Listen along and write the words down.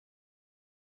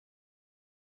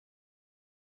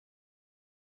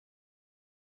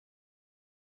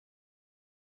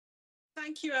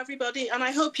Thank you, everybody, and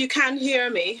I hope you can hear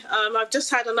me. I've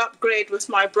just had an upgrade with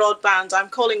my broadband.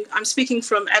 I'm speaking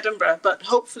from Edinburgh, but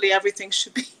hopefully everything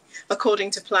should be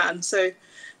according to plan. I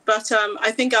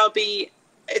think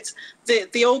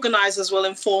the organisers will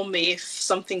inform me if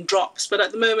something drops. But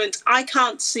at the moment, I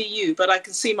can't see you, but I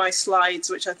can see my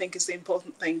slides, which I think is the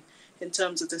important thing in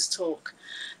terms of this talk.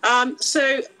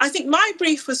 So I think my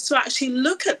brief was to actually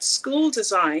look at school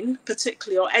design,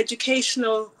 particularly, or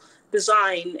educational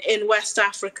design in West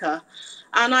Africa.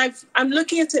 And I'm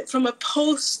looking at it from a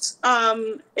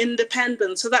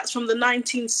post-independence, so that's from the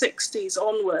 1960s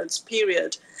onwards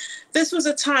period. This was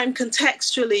a time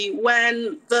contextually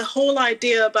when the whole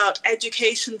idea about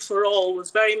education for all was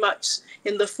very much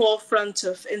in the forefront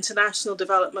of international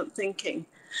development thinking.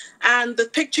 And the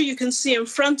picture you can see in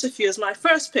front of you as my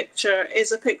first picture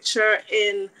is a picture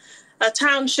in a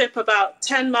township about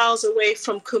 10 miles away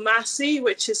from Kumasi,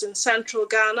 which is in central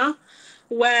Ghana,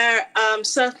 where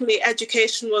certainly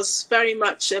education was very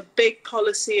much a big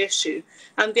policy issue.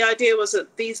 And the idea was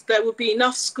that there would be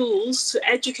enough schools to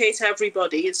educate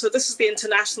everybody. So this is the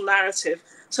international narrative,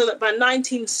 so that by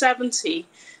 1970,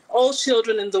 all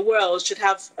children in the world should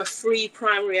have a free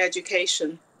primary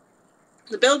education.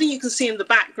 The building you can see in the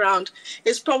background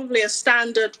is probably a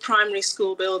standard primary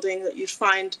school building that you'd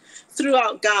find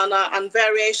throughout Ghana and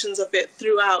variations of it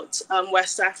throughout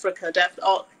West Africa,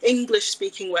 or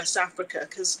English-speaking West Africa,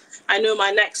 because I know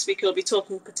my next speaker will be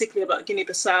talking particularly about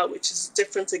Guinea-Bissau, which is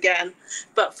different again.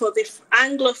 But for the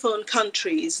Anglophone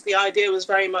countries, the idea was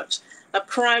very much a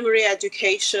primary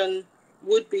education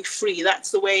would be free.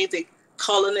 That's the way the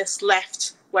colonists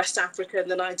left West Africa in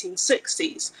the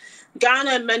 1960s.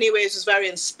 Ghana, in many ways, was very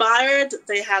inspired.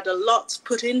 They had a lot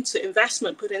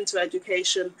investment put into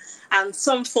education, and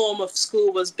some form of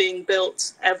school was being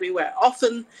built everywhere.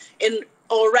 Often,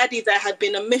 already there had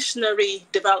been a missionary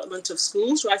development of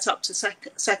schools right up to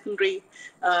secondary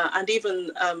and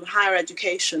even higher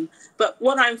education. But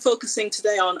what I'm focusing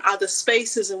today on are the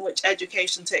spaces in which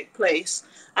education takes place.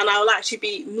 And I will actually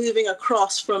be moving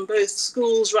across from both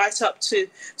schools right up to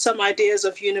some ideas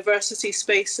of university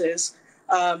spaces,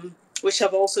 which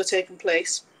have also taken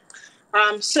place.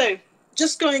 So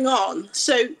just going on.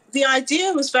 So the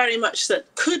idea was very much that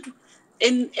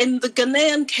in the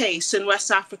Ghanaian case in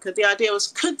West Africa, the idea was,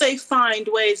 could they find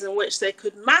ways in which they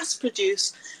could mass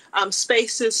produce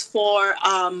spaces for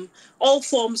all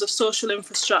forms of social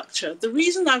infrastructure? The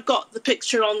reason I've got the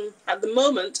picture on at the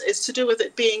moment is to do with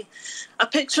it being a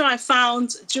picture I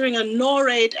found during a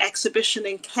NORAID exhibition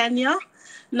in Kenya.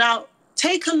 Now,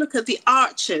 take a look at the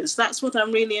arches. That's what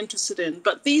I'm really interested in.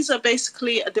 But these are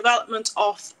basically a development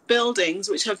of buildings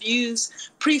which have used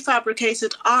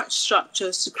prefabricated arch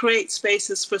structures to create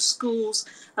spaces for schools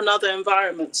and other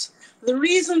environments. The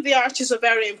reason the arches are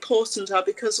very important are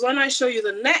because when I show you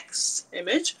the next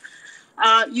image,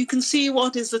 you can see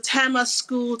what is the Tema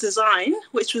school design,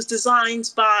 which was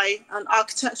designed by an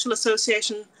Architectural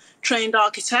Association trained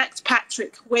architect,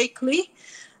 Patrick Wakely,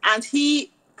 and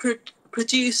he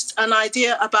produced an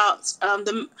idea about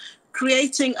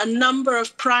creating a number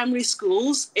of primary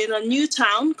schools in a new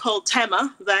town called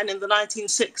Tema, then in the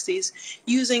 1960s,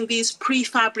 using these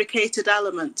prefabricated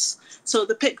elements. So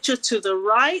the picture to the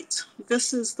right,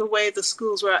 this is the way the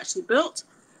schools were actually built.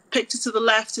 Picture to the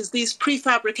left is these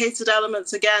prefabricated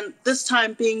elements, again, this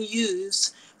time being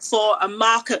used for a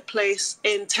marketplace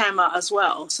in Tema as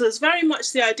well. So there's very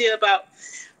much the idea about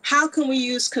how can we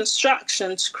use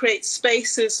construction to create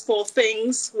spaces for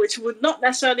things which would not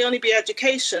necessarily only be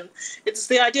education. It's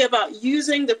the idea about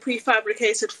using the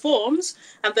prefabricated forms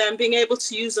and then being able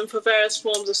to use them for various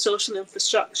forms of social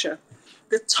infrastructure.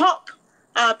 The top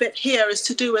bit here is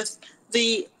to do with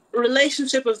the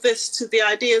relationship of this to the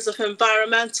ideas of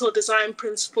environmental design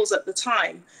principles at the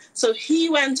time. So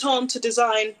he went on to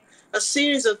design a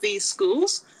series of these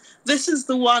schools. This is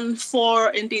the one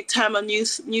for, indeed, Tema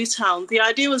Newtown. The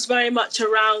idea was very much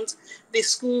around the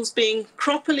schools being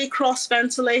properly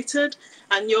cross-ventilated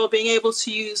and you're being able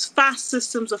to use fast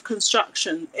systems of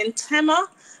construction. In Tema,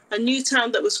 a new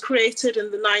town that was created in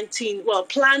the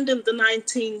planned in the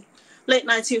late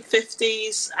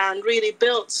 1950s and really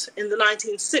built in the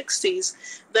 1960s,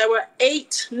 there were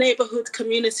 8 neighborhood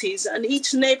communities, and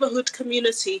each neighborhood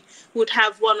community would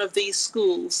have one of these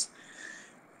schools.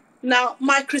 Now,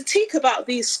 my critique about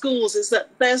these schools is that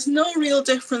there's no real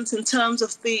difference in terms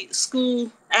of the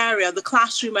school area, the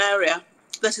classroom area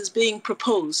that is being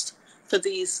proposed for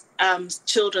these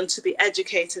children to be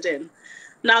educated in.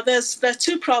 Now, there are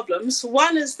 2 problems.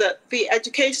 One is that the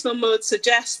educational mode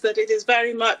suggests that it is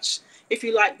very much, if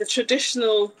you like, the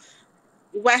traditional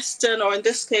Western, or in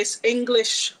this case,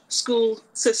 English school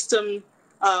system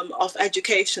of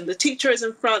education. The teacher is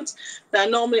in front. There are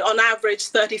normally, on average,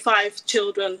 35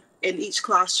 children in each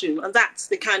classroom, and that's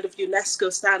the kind of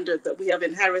UNESCO standard that we have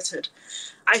inherited.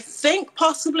 I think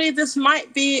possibly this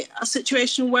might be a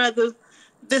situation where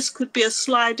this could be a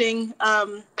sliding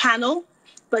panel,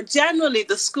 but generally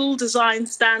the school design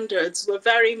standards were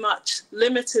very much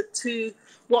limited to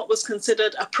what was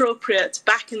considered appropriate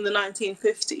back in the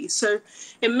 1950s. So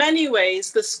in many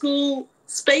ways, the school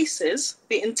spaces,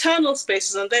 the internal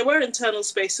spaces, and they were internal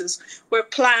spaces, were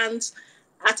planned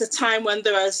at a time when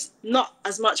there was not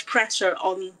as much pressure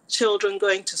on children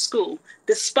going to school,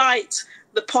 despite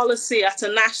the policy at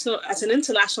an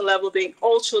international level being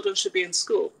all children should be in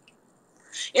school.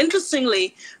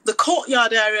 Interestingly, the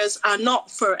courtyard areas are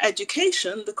not for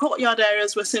education. The courtyard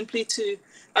areas were simply to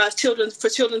for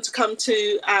children to come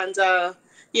to, and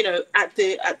at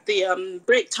the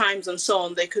break times and so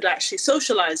on, they could actually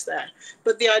socialize there.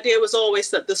 But the idea was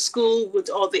always that the school would,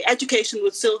 or the education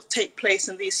would still take place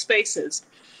in these spaces.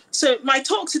 So my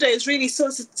talk today is really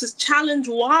sort of to challenge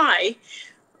why,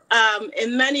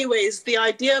 in many ways, the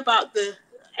idea about the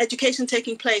education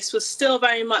taking place was still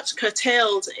very much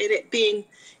curtailed in it being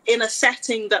in a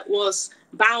setting that was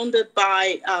bounded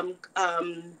by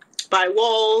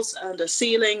walls and a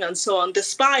ceiling and so on,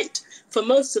 despite, for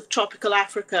most of tropical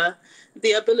Africa,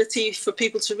 the ability for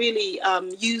people to really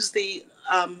use the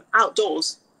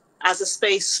outdoors as a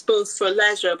space both for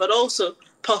leisure but also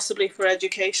possibly for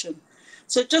education.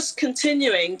 So just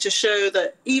continuing to show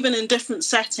that even in different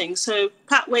settings, so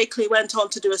Pat Wakely went on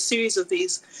to do a series of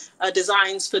these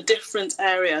designs for different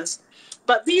areas.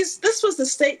 But this was the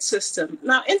state system.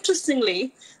 Now,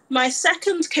 interestingly, my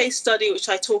second case study, which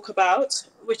I talk about,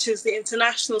 which is the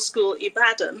International School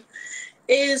Ibadan,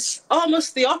 is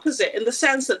almost the opposite in the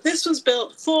sense that this was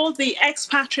built for the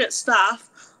expatriate staff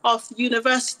of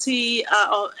university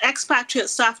or expatriate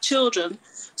staff children.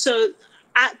 So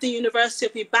at the University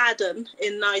of Ibadan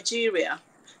in Nigeria.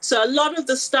 So a lot of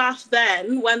the staff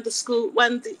then, when the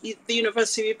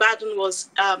University of Ibadan was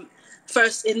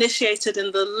first initiated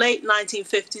in the late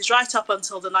 1950s, right up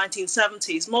until the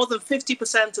 1970s, more than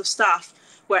 50% of staff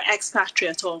were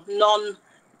expatriate or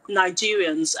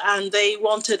non-Nigerians, and they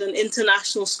wanted an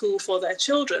international school for their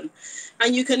children.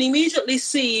 And you can immediately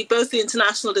see both the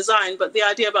international design, but the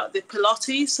idea about the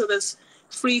pilotis, so there's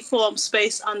free-form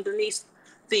space underneath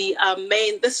the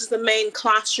this is the main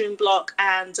classroom block,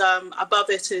 and above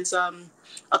it is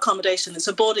accommodation. It's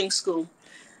a boarding school.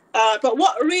 But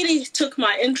what really took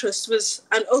my interest was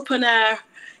an open air,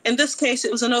 in this case,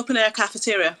 it was an open air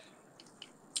cafeteria,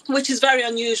 which is very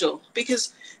unusual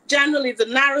because generally the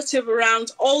narrative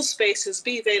around all spaces,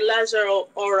 be they leisure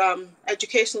or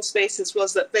educational spaces,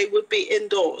 was that they would be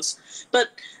indoors.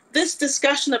 But this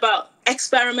discussion about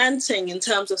experimenting in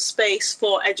terms of space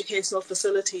for educational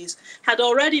facilities had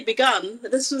already begun.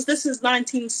 This is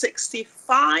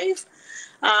 1965.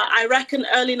 I reckon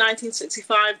early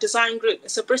 1965, Design Group,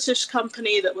 it's a British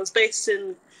company that was based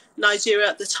in Nigeria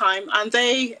at the time, and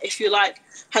they, if you like,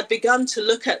 had begun to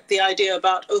look at the idea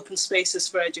about open spaces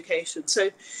for education.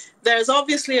 So there's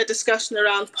obviously a discussion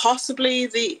around possibly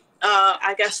the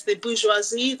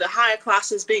bourgeoisie, the higher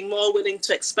classes being more willing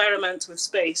to experiment with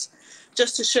space.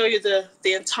 Just to show you the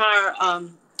entire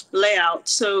layout.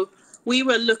 So we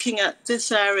were looking at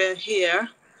this area here,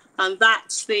 and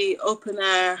that's the open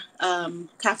air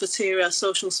cafeteria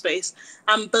social space.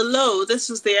 And below, this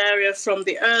is the area from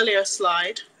the earlier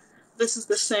slide. This is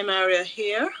the same area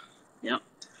here. Yeah.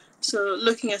 So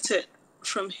looking at it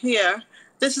from here,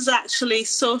 this is actually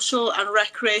social and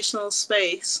recreational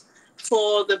space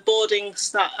for the boarding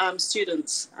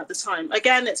students at the time.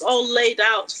 Again, it's all laid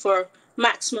out for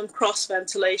maximum cross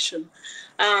ventilation.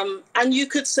 And you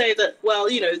could say that, well,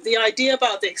 the idea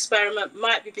about the experiment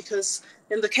might be because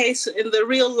in the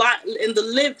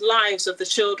lived lives of the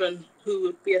children who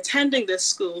would be attending this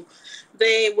school,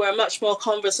 they were much more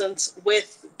conversant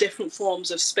with different forms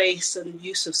of space and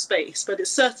use of space. But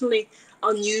it's certainly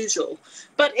unusual.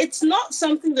 But it's not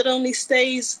something that only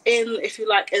stays in, if you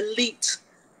like, elite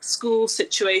school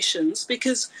situations,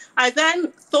 because I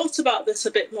then thought about this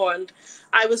a bit more, and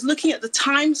I was looking at the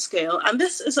time scale, and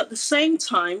this is at the same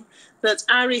time that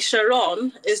Ari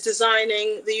Sharon is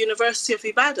designing the University of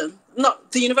Ibadan,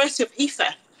 not the University of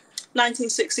Ife,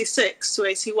 1966 to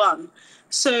 81.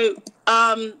 So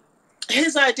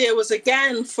his idea was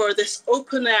again for this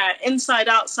open air,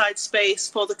 inside-outside space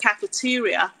for the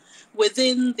cafeteria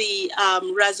within the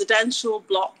residential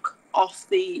block of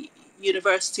the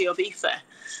University of Ife.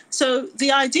 So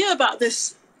the idea about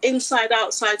this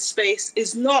inside-outside space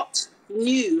is not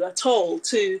new at all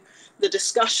to the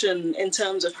discussion in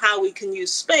terms of how we can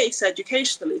use space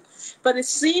educationally. But it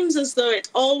seems as though it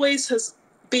always has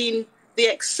been the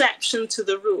exception to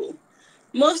the rule.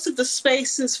 Most of the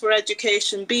spaces for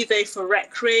education, be they for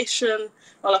recreation,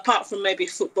 well, apart from maybe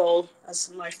football,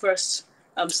 as my first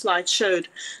slide showed,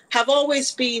 have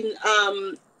always been,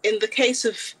 in the case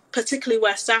of particularly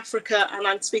West Africa, and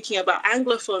I'm speaking about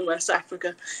Anglophone West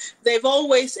Africa, they've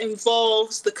always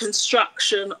involved the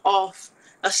construction of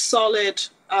a solid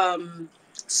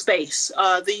space,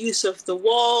 the use of the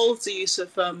walls, the use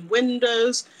of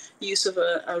windows, use of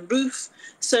a roof.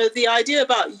 So the idea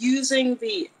about using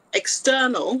the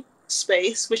external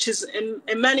space, which is in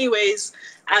many ways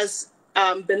as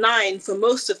benign for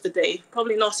most of the day,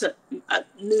 probably not at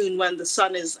noon when the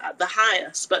sun is at the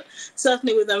highest, but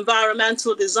certainly with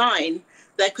environmental design,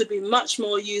 there could be much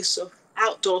more use of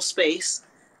outdoor space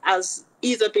as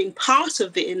either being part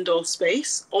of the indoor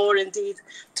space or indeed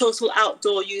total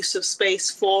outdoor use of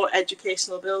space for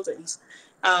educational buildings.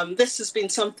 This has been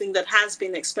something that has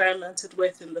been experimented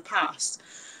with in the past.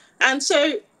 And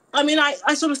so, I mean,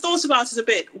 I sort of thought about it a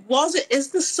bit.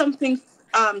 Is this something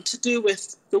to do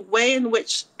with the way in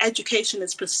which education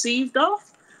is perceived of?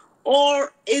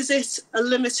 Or is it a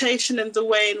limitation in the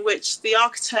way in which the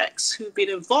architects who've been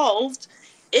involved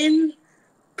in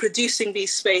producing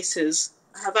these spaces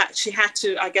have actually had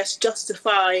to, I guess,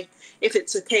 justify if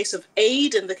it's a case of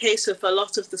aid? In the case of a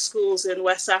lot of the schools in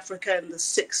West Africa in the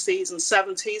 60s and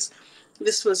 70s,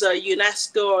 this was a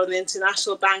UNESCO or the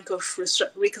International Bank of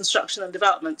Reconstruction and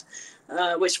Development,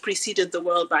 which preceded the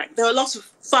World Bank. There were a lot of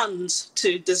funds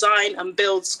to design and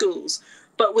build schools,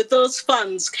 but with those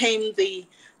funds came the,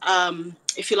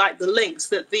 if you like, the links,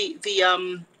 that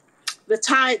the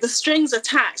strings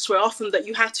attached were often that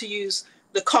you had to use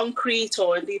the concrete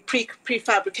or indeed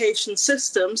prefabrication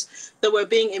systems that were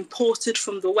being imported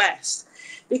from the West.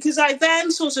 Because I then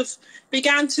sort of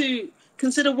began to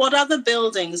consider what other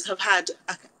buildings have had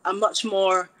a much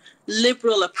more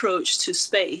liberal approach to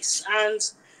space. And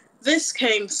this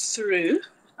came through.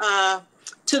 To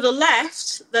the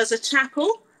left, there's a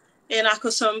chapel in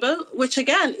Akosombo, which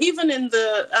again, even in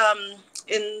the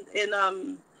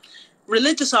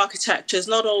religious architecture is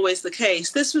not always the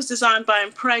case. This was designed by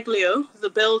Impreglio,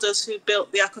 the builders who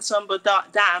built the Akosombo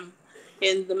Dam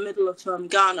in the middle of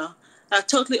Ghana, a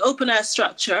totally open-air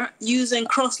structure using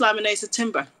cross-laminated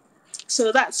timber.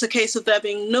 So that's a case of there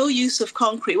being no use of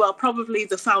concrete. Well, probably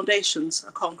the foundations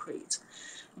are concrete.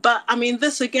 But I mean,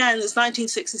 this again is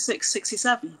 1966,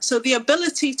 67. So the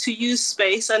ability to use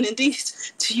space and indeed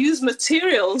to use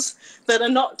materials that are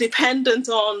not dependent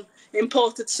on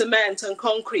imported cement and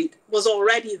concrete was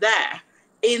already there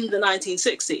in the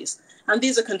 1960s. And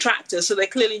these are contractors, so they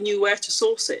clearly knew where to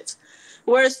source it.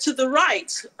 Whereas to the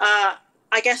right,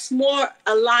 I guess more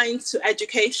aligned to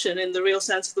education in the real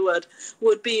sense of the word,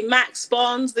 would be Max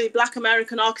Bond, the Black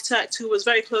American architect who was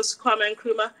very close to Kwame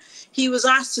Nkrumah. He was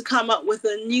asked to come up with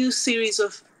a new series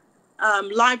of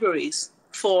libraries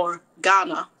for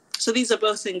Ghana. So these are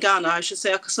both in Ghana. I should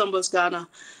say Akosombo's Ghana,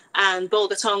 and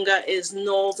Bolgatonga is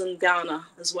northern Ghana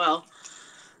as well.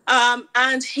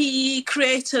 And he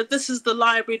created, this is the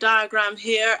library diagram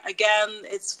here. Again,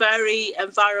 it's very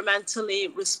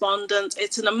environmentally respondent.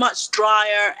 It's in a much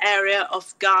drier area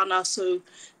of Ghana, so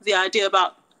the idea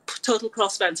about total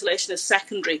cross ventilation is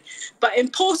secondary. But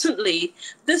importantly,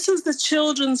 this is the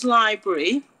children's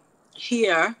library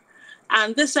here,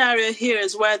 and this area here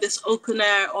is where this open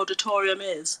air auditorium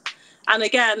is. And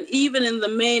again, even in the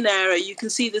main area, you can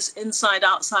see this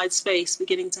inside-outside space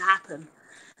beginning to happen.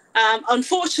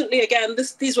 Unfortunately, again,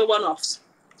 these were one-offs.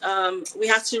 We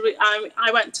had to.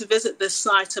 I went to visit this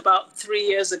site about 3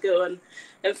 years ago, and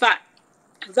in fact,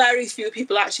 very few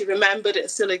people actually remembered it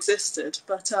still existed.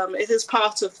 But it is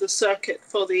part of the circuit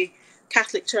for the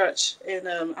Catholic Church in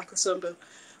Akosombo.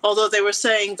 Although they were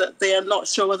saying that they are not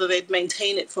sure whether they'd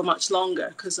maintain it for much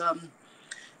longer, because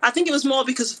I think it was more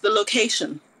because of the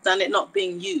location than it not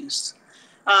being used.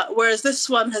 Whereas this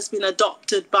one has been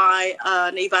adopted by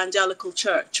an evangelical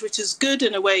church, which is good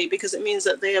in a way because it means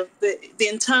that they have the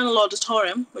internal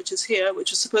auditorium, which is here,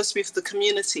 which was supposed to be for the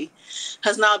community,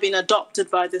 has now been adopted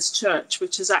by this church,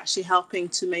 which is actually helping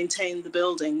to maintain the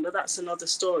building. But that's another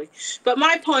story. But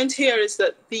my point here is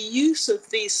that the use of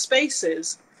these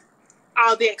spaces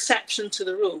are the exception to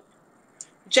the rule.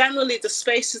 Generally, the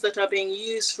spaces that are being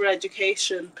used for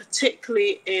education,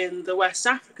 particularly in the West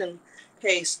African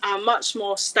case, are much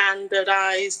more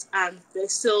standardized, and they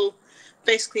still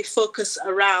basically focus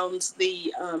around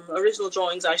the original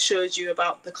drawings I showed you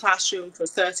about the classroom for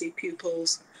 30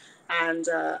 pupils and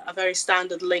a very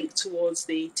standard link towards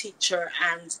the teacher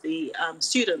and the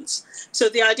students. So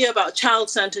the idea about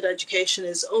child-centered education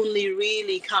is only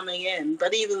really coming in,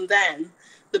 but even then,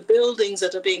 the buildings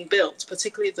that are being built,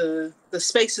 particularly the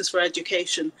spaces for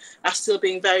education, are still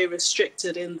being very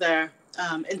restricted in their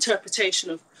interpretation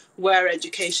of where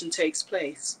education takes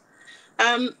place.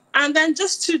 And then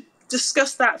just to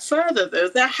discuss that further, though,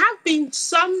 there have been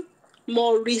some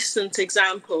more recent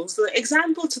examples. The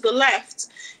example to the left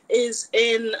is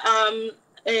in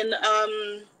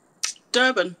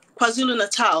Durban,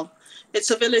 KwaZulu-Natal. It's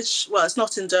a village, well, it's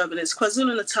not in Durban, it's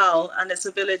KwaZulu-Natal, and it's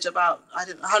a village about,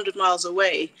 100 miles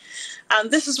away. And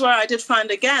this is where I did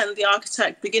find, again, the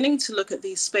architect beginning to look at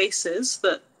these spaces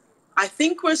that I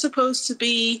think were supposed to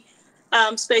be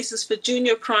spaces for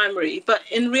junior primary, but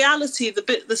in reality,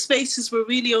 the spaces were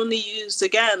really only used,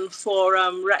 again, for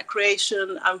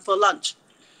recreation and for lunch.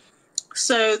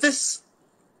 So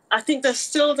I think there's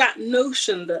still that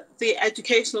notion that the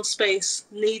educational space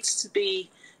needs to be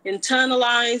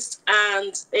internalized,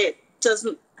 and it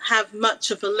doesn't have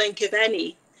much of a link, if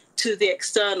any, to the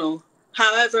external,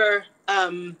 however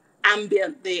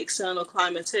ambient the external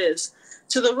climate is.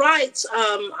 To the right,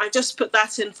 I just put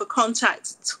that in for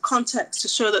context to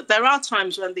show that there are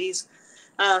times when these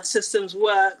systems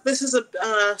work. This is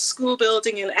a school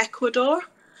building in Ecuador.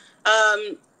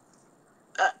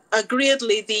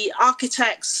 Agreedly, the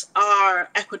architects are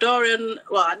Ecuadorian.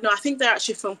 Well, no, I think they're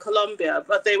actually from Colombia,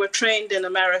 but they were trained in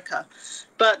America.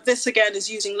 But this, again, is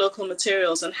using local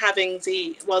materials and having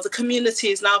the community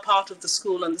is now part of the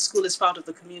school, and the school is part of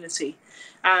the community.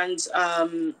 And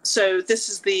so this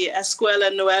is the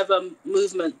Escuela Nueva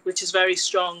movement, which is very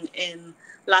strong in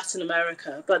Latin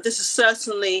America. But this is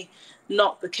certainly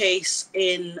not the case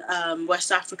in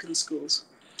West African schools.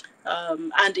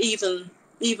 And even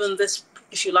this,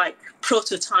 if you like,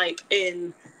 prototype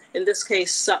in this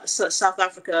case, South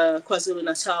Africa,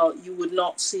 KwaZulu-Natal, you would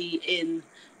not see in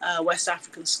West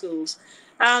African schools.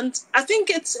 And I think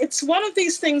it's one of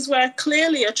these things where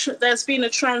clearly there's been a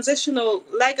transitional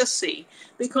legacy,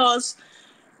 because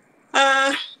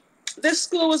this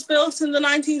school was built in the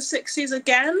 1960s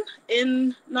again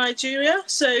in Nigeria.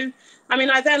 So, I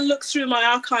mean, I then looked through my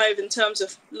archive in terms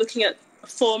of looking at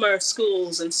former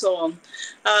schools and so on,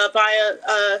 by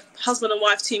a husband and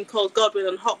wife team called Godwin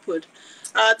and Hopwood.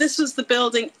 This was the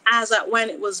building as at when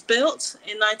it was built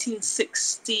in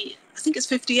 1960, I think it's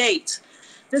 58.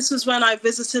 This was when I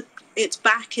visited it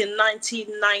back in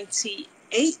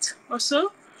 1998 or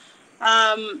so.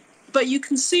 But you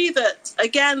can see that,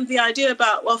 again, the idea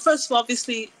about, well, first of all,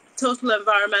 obviously, total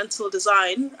environmental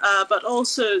design, but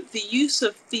also the use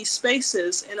of these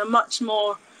spaces in a much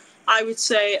more, I would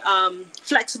say,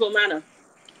 flexible manner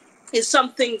is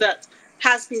something that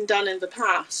has been done in the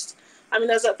past. I mean,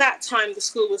 as at that time, the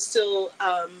school was still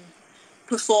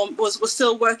was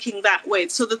still working that way.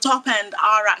 So the top end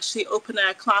are actually open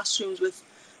air classrooms with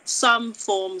some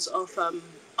forms of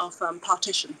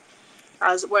partition,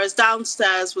 whereas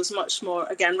downstairs was much more,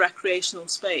 again, recreational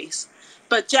space.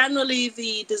 But generally,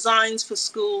 the designs for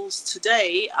schools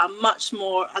today are much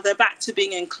more, they're back to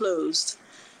being enclosed.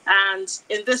 And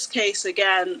in this case,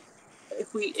 again,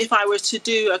 if I were to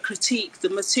do a critique, the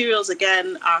materials,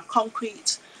 again, are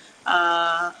concrete.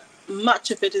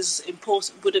 Much of it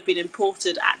would have been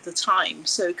imported at the time.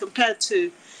 So compared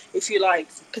to, if you like,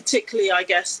 particularly, I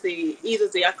guess, either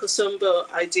the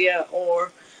Akosombo idea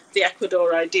or the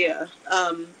Ecuador idea,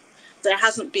 there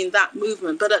hasn't been that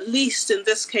movement. But at least in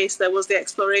this case, there was the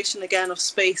exploration, again, of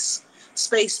space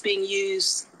being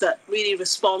used that really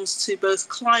responds to both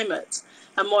climate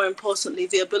and, more importantly,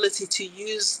 the ability to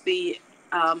use the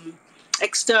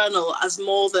external as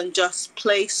more than just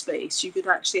play space. You could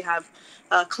actually have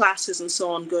classes and so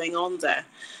on going on there.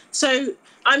 So,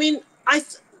 I mean,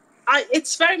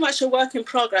 it's very much a work in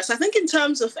progress. I think in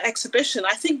terms of exhibition,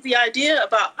 I think the idea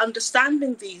about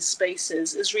understanding these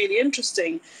spaces is really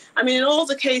interesting. I mean, in all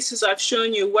the cases I've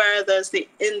shown you where there's the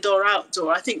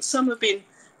indoor-outdoor, I think some have been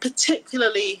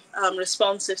particularly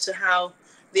responsive to how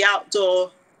the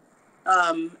outdoor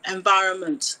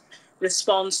environment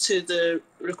responds to the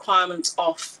requirements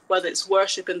of whether it's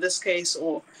worship in this case,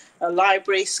 or a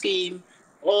library scheme,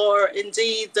 or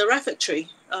indeed the refectory,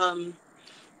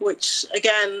 which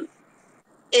again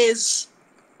is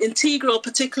integral,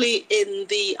 particularly in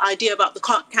the idea about the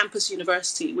campus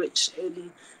university, which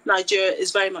in Nigeria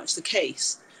is very much the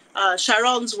case.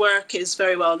 Sharon's work is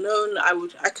very well known.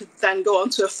 I could then go on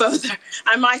to a further.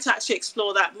 I might actually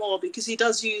explore that more, because he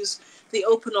does use the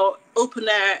open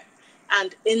air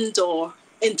and indoor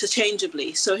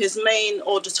interchangeably. So his main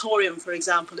auditorium, for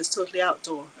example, is totally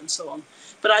outdoor and so on.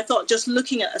 But I thought just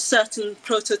looking at a certain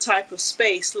prototype of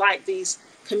space, like these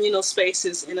communal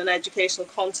spaces in an educational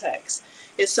context,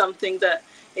 is something that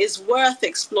is worth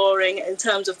exploring in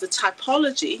terms of the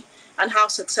typology and how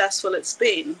successful it's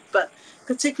been. But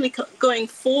particularly going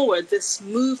forward, this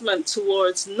movement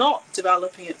towards not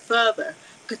developing it further,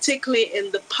 particularly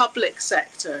in the public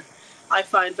sector, I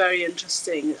find very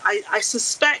interesting. I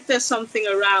suspect there's something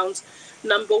around,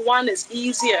 number one, it's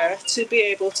easier to be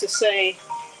able to say,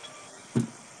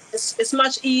 it's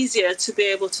much easier to be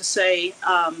able to say,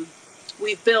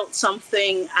 we've built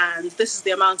something and this is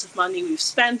the amount of money we've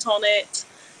spent on it.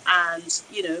 And,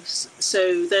 you know,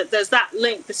 so there's that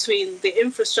link between the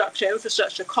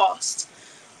infrastructure cost.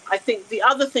 I think the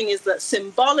other thing is that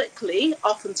symbolically,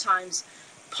 oftentimes,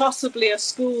 possibly a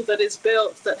school that is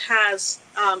built that has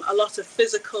a lot of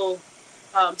physical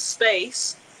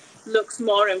space looks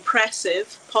more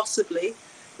impressive, possibly,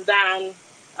 than,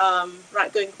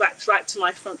 going back right to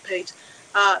my front page,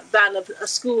 than a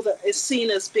school that is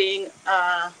seen as being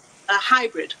a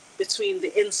hybrid between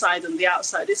the inside and the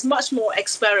outside. It's much more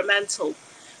experimental,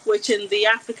 which in the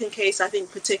African case, I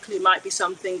think particularly might be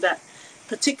something that,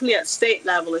 particularly at state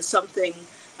level, is something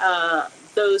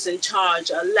those in charge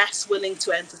are less willing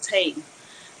to entertain.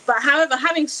 But however,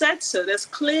 having said so, there's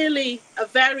clearly a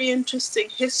very interesting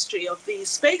history of these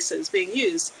spaces being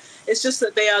used. It's just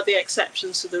that they are the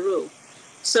exceptions to the rule.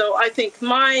 So I think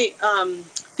my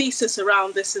thesis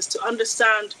around this is to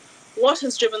understand what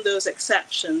has driven those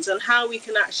exceptions and how we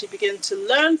can actually begin to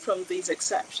learn from these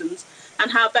exceptions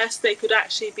and how best they could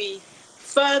actually be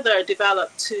further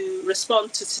developed to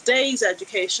respond to today's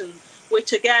education,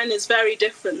 which again is very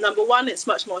different. Number one, it's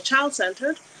much more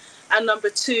child-centered. And number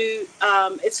two,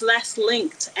 it's less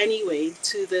linked anyway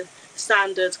to the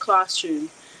standard classroom.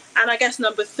 And I guess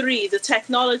number three, the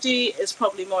technology is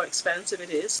probably more expensive, it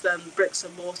is, than bricks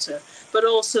and mortar. But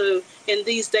also in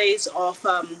these days of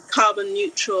carbon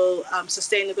neutral,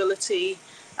 sustainability,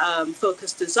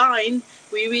 focused design,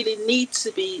 we really need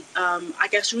to be, I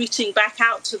guess, reaching back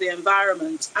out to the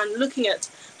environment and looking at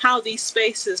how these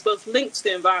spaces both link to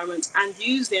the environment and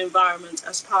use the environment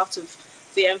as part of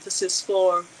the emphasis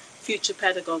for future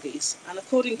pedagogies. And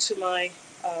according to my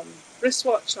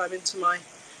wristwatch, I'm into my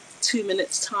 2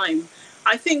 minutes time.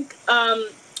 I think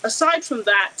aside from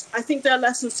that, I think there are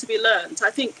lessons to be learned.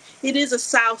 I think it is a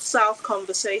South-South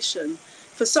conversation.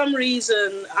 For some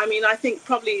reason, I mean, I think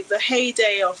probably the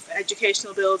heyday of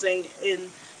educational building in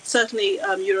certainly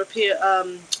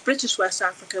British West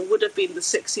Africa would have been the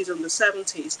 60s and the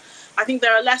 70s. I think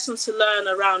there are lessons to learn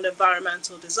around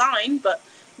environmental design, but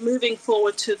moving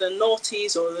forward to the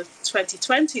noughties or the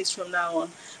 2020s from now on,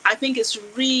 I think it's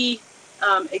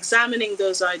examining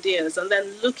those ideas and then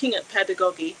looking at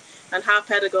pedagogy and how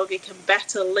pedagogy can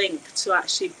better link to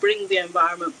actually bring the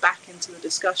environment back into the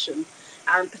discussion,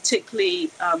 and particularly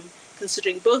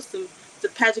considering both the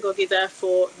pedagogy,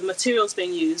 therefore the materials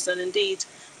being used, and indeed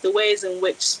the ways in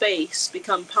which space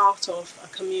become part of a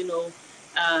communal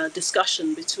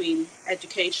discussion between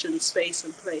education, space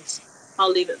and place.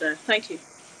 I'll leave it there. Thank you.